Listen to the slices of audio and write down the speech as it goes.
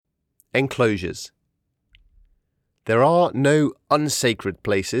Enclosures. There are no unsacred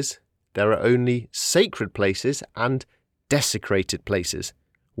places, there are only sacred places and desecrated places.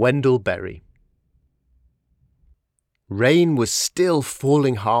 Wendell Berry. Rain was still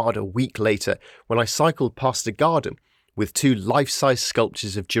falling hard a week later when I cycled past a garden with two life-size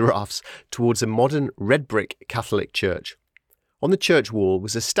sculptures of giraffes towards a modern red-brick Catholic church. On the church wall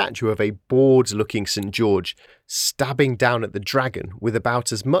was a statue of a bored-looking St. George, stabbing down at the dragon with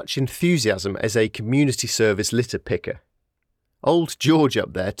about as much enthusiasm as a community service litter picker. Old George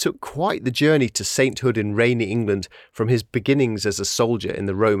up there took quite the journey to sainthood in rainy England from his beginnings as a soldier in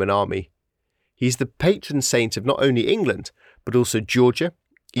the Roman army. He's the patron saint of not only England, but also Georgia,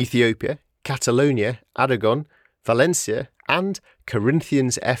 Ethiopia, Catalonia, Aragon, Valencia, and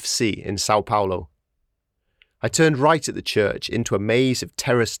Corinthians FC in Sao Paulo. I turned right at the church into a maze of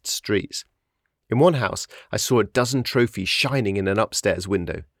terraced streets. In one house, I saw a dozen trophies shining in an upstairs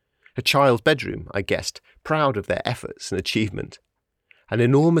window. A child's bedroom, I guessed, proud of their efforts and achievement. An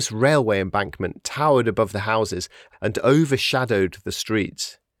enormous railway embankment towered above the houses and overshadowed the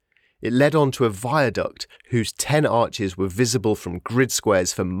streets. It led on to a viaduct whose 10 arches were visible from grid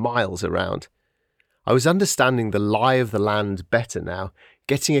squares for miles around. I was understanding the lie of the land better now,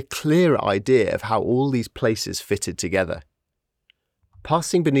 getting a clearer idea of how all these places fitted together.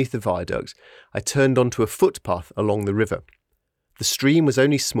 Passing beneath the viaduct, I turned onto a footpath along the river. The stream was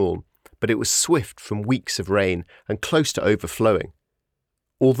only small, but it was swift from weeks of rain and close to overflowing.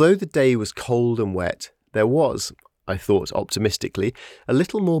 Although the day was cold and wet, there was, I thought optimistically, a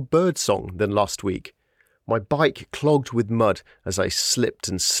little more birdsong than last week. My bike clogged with mud as I slipped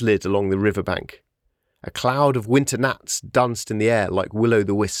and slid along the riverbank. A cloud of winter gnats danced in the air like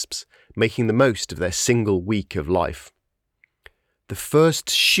will-o'-the-wisps, making the most of their single week of life. The first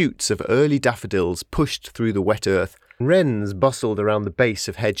shoots of early daffodils pushed through the wet earth, and wrens bustled around the base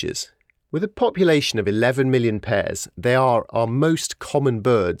of hedges. With a population of 11 million pairs, they are our most common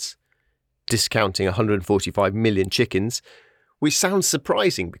birds, discounting 145 million chickens, which sounds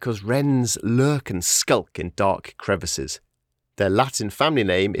surprising because wrens lurk and skulk in dark crevices. Their Latin family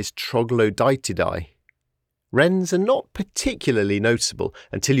name is Troglodytidae. Wrens are not particularly noticeable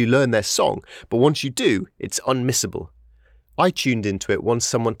until you learn their song, but once you do, it's unmissable. I tuned into it once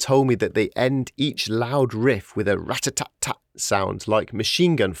someone told me that they end each loud riff with a rat-a-tat-tat sound like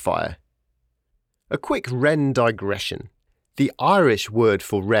machine gun fire. A quick wren digression. The Irish word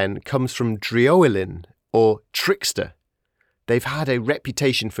for wren comes from drioelin, or trickster. They've had a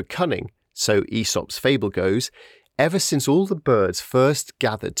reputation for cunning, so Aesop's fable goes, ever since all the birds first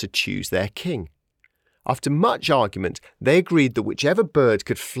gathered to choose their king. After much argument, they agreed that whichever bird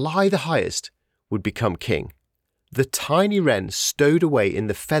could fly the highest would become king. The tiny wren stowed away in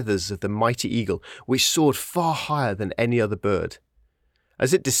the feathers of the mighty eagle, which soared far higher than any other bird.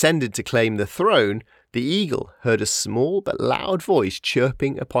 As it descended to claim the throne, the eagle heard a small but loud voice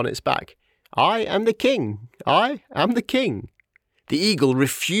chirping upon its back, "I am the king! I am the king!" The eagle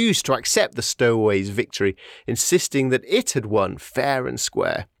refused to accept the stowaway's victory, insisting that it had won fair and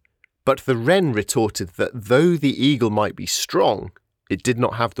square. But the wren retorted that though the eagle might be strong, it did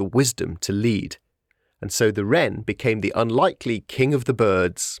not have the wisdom to lead. And so the wren became the unlikely king of the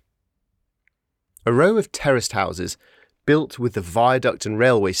birds. A row of terraced houses, built with the viaduct and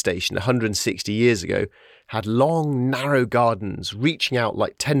railway station 160 years ago, had long, narrow gardens reaching out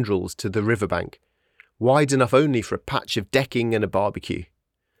like tendrils to the riverbank, wide enough only for a patch of decking and a barbecue.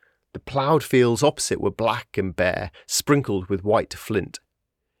 The ploughed fields opposite were black and bare, sprinkled with white flint.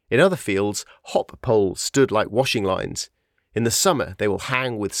 In other fields, hop poles stood like washing lines. In the summer, they will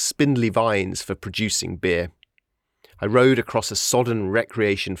hang with spindly vines for producing beer. I rode across a sodden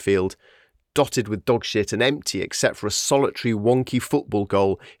recreation field, dotted with dog shit and empty except for a solitary wonky football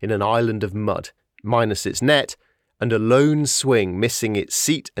goal in an island of mud, minus its net, and a lone swing missing its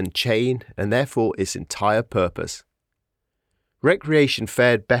seat and chain and therefore its entire purpose. Recreation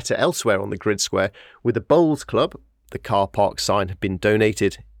fared better elsewhere on the grid square, with a bowls club, the car park sign had been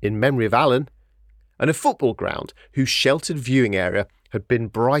donated in memory of Alan, and a football ground whose sheltered viewing area had been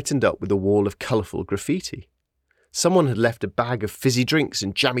brightened up with a wall of colourful graffiti. Someone had left a bag of fizzy drinks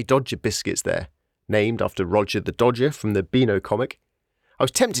and jammy Dodger biscuits there, named after Roger the Dodger from the Beano comic. I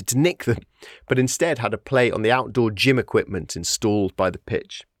was tempted to nick them, but instead had a play on the outdoor gym equipment installed by the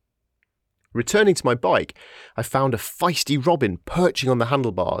pitch. Returning to my bike, I found a feisty robin perching on the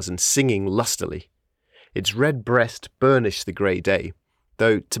handlebars and singing lustily. Its red breast burnished the grey day,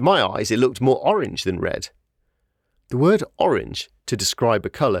 though to my eyes it looked more orange than red. The word orange, to describe a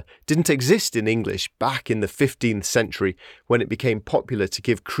colour, didn't exist in English back in the 15th century when it became popular to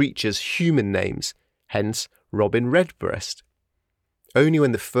give creatures human names, hence Robin Redbreast. Only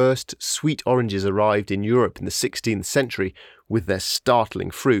when the first sweet oranges arrived in Europe in the 16th century with their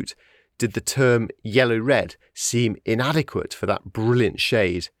startling fruit did the term yellow-red seem inadequate for that brilliant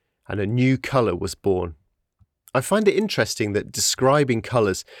shade, and a new colour was born. I find it interesting that describing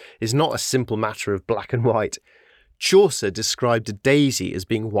colours is not a simple matter of black and white. Chaucer described a daisy as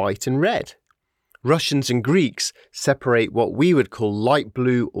being white and red. Russians and Greeks separate what we would call light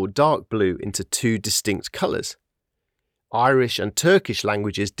blue or dark blue into two distinct colours. Irish and Turkish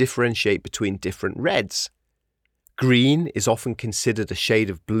languages differentiate between different reds. Green is often considered a shade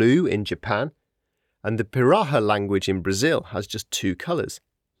of blue in Japan, and the Piraha language in Brazil has just two colours,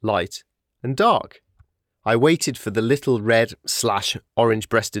 light and dark. I waited for the little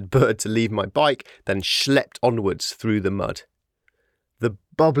red/orange-breasted bird to leave my bike, then schlepped onwards through the mud. The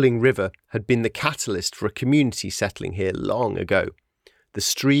bubbling river had been the catalyst for a community settling here long ago. The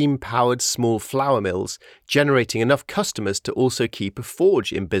stream powered small flour mills, generating enough customers to also keep a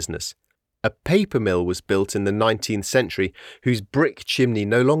forge in business. A paper mill was built in the 19th century, whose brick chimney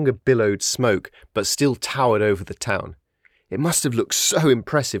no longer billowed smoke, but still towered over the town. It must have looked so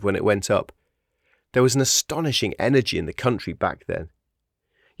impressive when it went up. There was an astonishing energy in the country back then.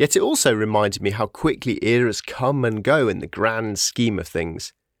 Yet it also reminded me how quickly eras come and go in the grand scheme of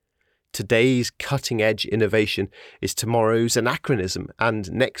things. Today's cutting-edge innovation is tomorrow's anachronism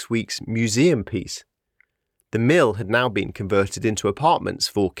and next week's museum piece. The mill had now been converted into apartments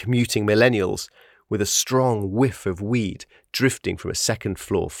for commuting millennials, with a strong whiff of weed drifting from a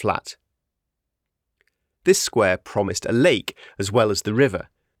second-floor flat. This square promised a lake as well as the river,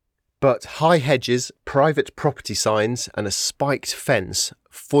 but high hedges, private property signs and a spiked fence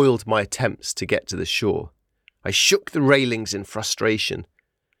foiled my attempts to get to the shore. I shook the railings in frustration.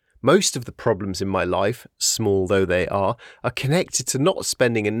 Most of the problems in my life, small though they are connected to not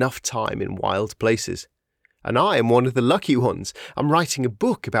spending enough time in wild places. And I am one of the lucky ones. I'm writing a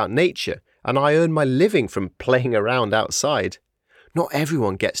book about nature, and I earn my living from playing around outside. Not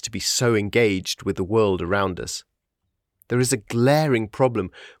everyone gets to be so engaged with the world around us. There is a glaring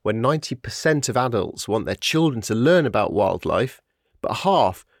problem when 90% of adults want their children to learn about wildlife, but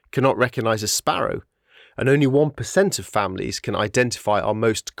half cannot recognise a sparrow, and only 1% of families can identify our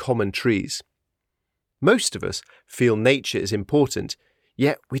most common trees. Most of us feel nature is important,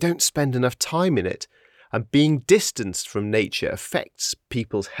 yet we don't spend enough time in it, and being distanced from nature affects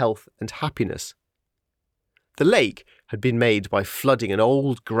people's health and happiness. The lake had been made by flooding an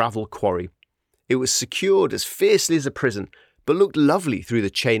old gravel quarry. It was secured as fiercely as a prison, but looked lovely through the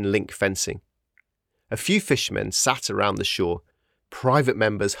chain-link fencing. A few fishermen sat around the shore, private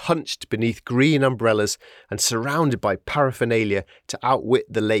members hunched beneath green umbrellas and surrounded by paraphernalia to outwit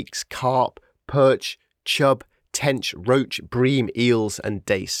the lake's carp, perch, chub, tench, roach, bream, eels and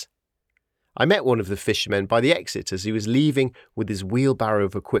dace. I met one of the fishermen by the exit as he was leaving with his wheelbarrow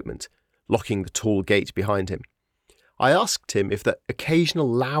of equipment, locking the tall gate behind him. I asked him if the occasional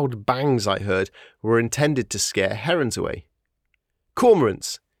loud bangs I heard were intended to scare herons away.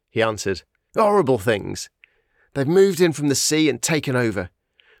 "Cormorants," he answered. "Horrible things. They've moved in from the sea and taken over.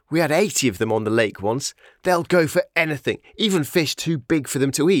 We had 80 of them on the lake once. They'll go for anything, even fish too big for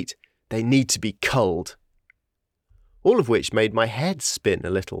them to eat. They need to be culled." All of which made my head spin a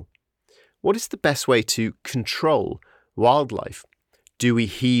little. What is the best way to control wildlife? Do we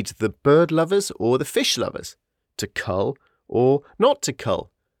heed the bird lovers or the fish lovers? To cull or not to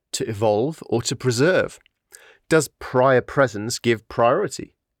cull? To evolve or to preserve? Does prior presence give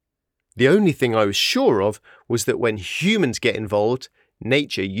priority? The only thing I was sure of was that when humans get involved,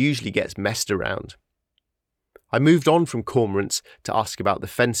 nature usually gets messed around. I moved on from cormorants to ask about the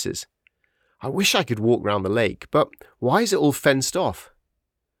fences. I wish I could walk round the lake, but why is it all fenced off?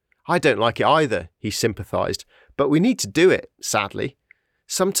 "I don't like it either," he sympathised, "but we need to do it, sadly.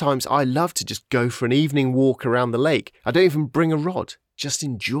 Sometimes I love to just go for an evening walk around the lake. I don't even bring a rod, just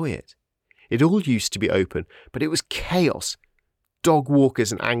enjoy it. It all used to be open, but it was chaos. Dog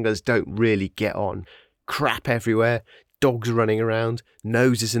walkers and anglers don't really get on. Crap everywhere, dogs running around,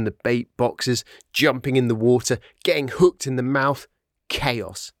 noses in the bait boxes, jumping in the water, getting hooked in the mouth.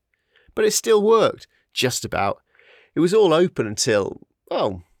 Chaos. But it still worked, just about. It was all open until,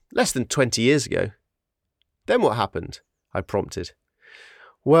 less than 20 years ago." "Then what happened?" I prompted.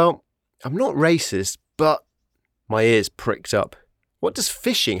 "Well, I'm not racist, but..." My ears pricked up. What does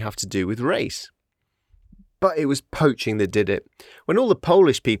fishing have to do with race? "But it was poaching that did it. When all the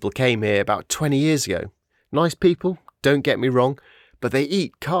Polish people came here about 20 years ago. Nice people, don't get me wrong, but they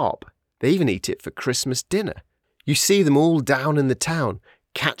eat carp. They even eat it for Christmas dinner. You see them all down in the town,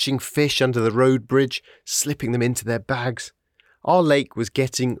 catching fish under the road bridge, slipping them into their bags. Our lake was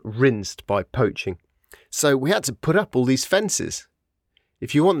getting rinsed by poaching, so we had to put up all these fences.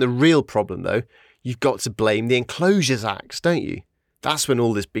 If you want the real problem, though, you've got to blame the Enclosures Acts, don't you? That's when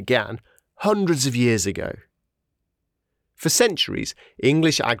all this began, hundreds of years ago. For centuries,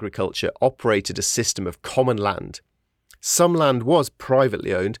 English agriculture operated a system of common land. Some land was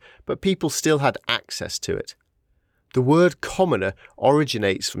privately owned, but people still had access to it. The word commoner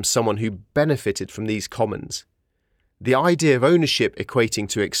originates from someone who benefited from these commons. The idea of ownership equating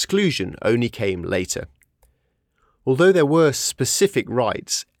to exclusion only came later. Although there were specific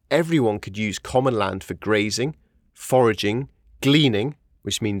rights, everyone could use common land for grazing, foraging, gleaning,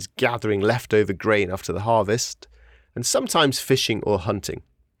 which means gathering leftover grain after the harvest, and sometimes fishing or hunting.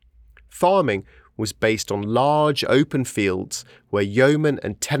 Farming was based on large open fields where yeoman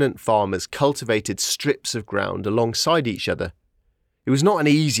and tenant farmers cultivated strips of ground alongside each other. It was not an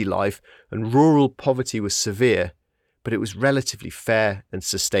easy life, and rural poverty was severe, but it was relatively fair and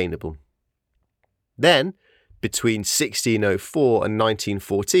sustainable. Then, between 1604 and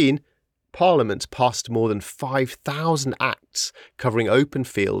 1914, Parliament passed more than 5,000 acts covering open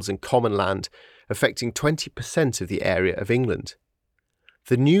fields and common land, affecting 20% of the area of England.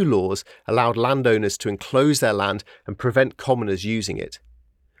 The new laws allowed landowners to enclose their land and prevent commoners using it.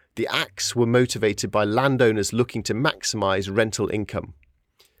 The acts were motivated by landowners looking to maximise rental income.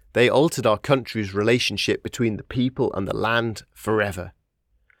 They altered our country's relationship between the people and the land forever.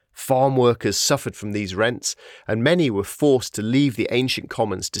 Farm workers suffered from these rents, and many were forced to leave the ancient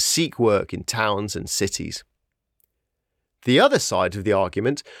commons to seek work in towns and cities. The other side of the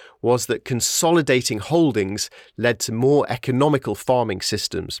argument was that consolidating holdings led to more economical farming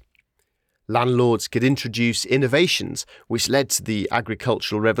systems. Landlords could introduce innovations which led to the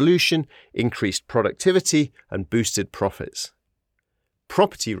agricultural revolution, increased productivity, and boosted profits.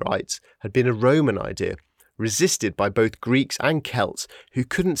 Property rights had been a Roman idea, resisted by both Greeks and Celts who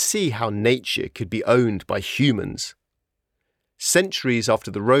couldn't see how nature could be owned by humans. Centuries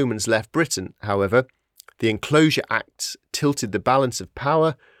after the Romans left Britain, however, the Enclosure Acts tilted the balance of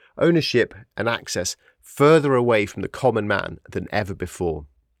power, ownership and access further away from the common man than ever before.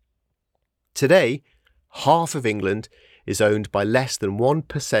 Today, half of England is owned by less than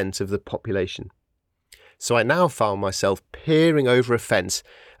 1% of the population. So I now found myself peering over a fence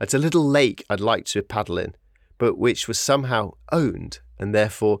at a little lake I'd like to paddle in, but which was somehow owned and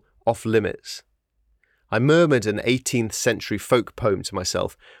therefore off limits. I murmured an 18th century folk poem to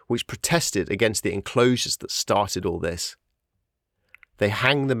myself, which protested against the enclosures that started all this. They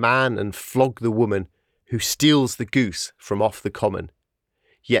hang the man and flog the woman who steals the goose from off the common,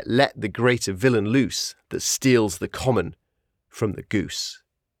 yet let the greater villain loose that steals the common from the goose.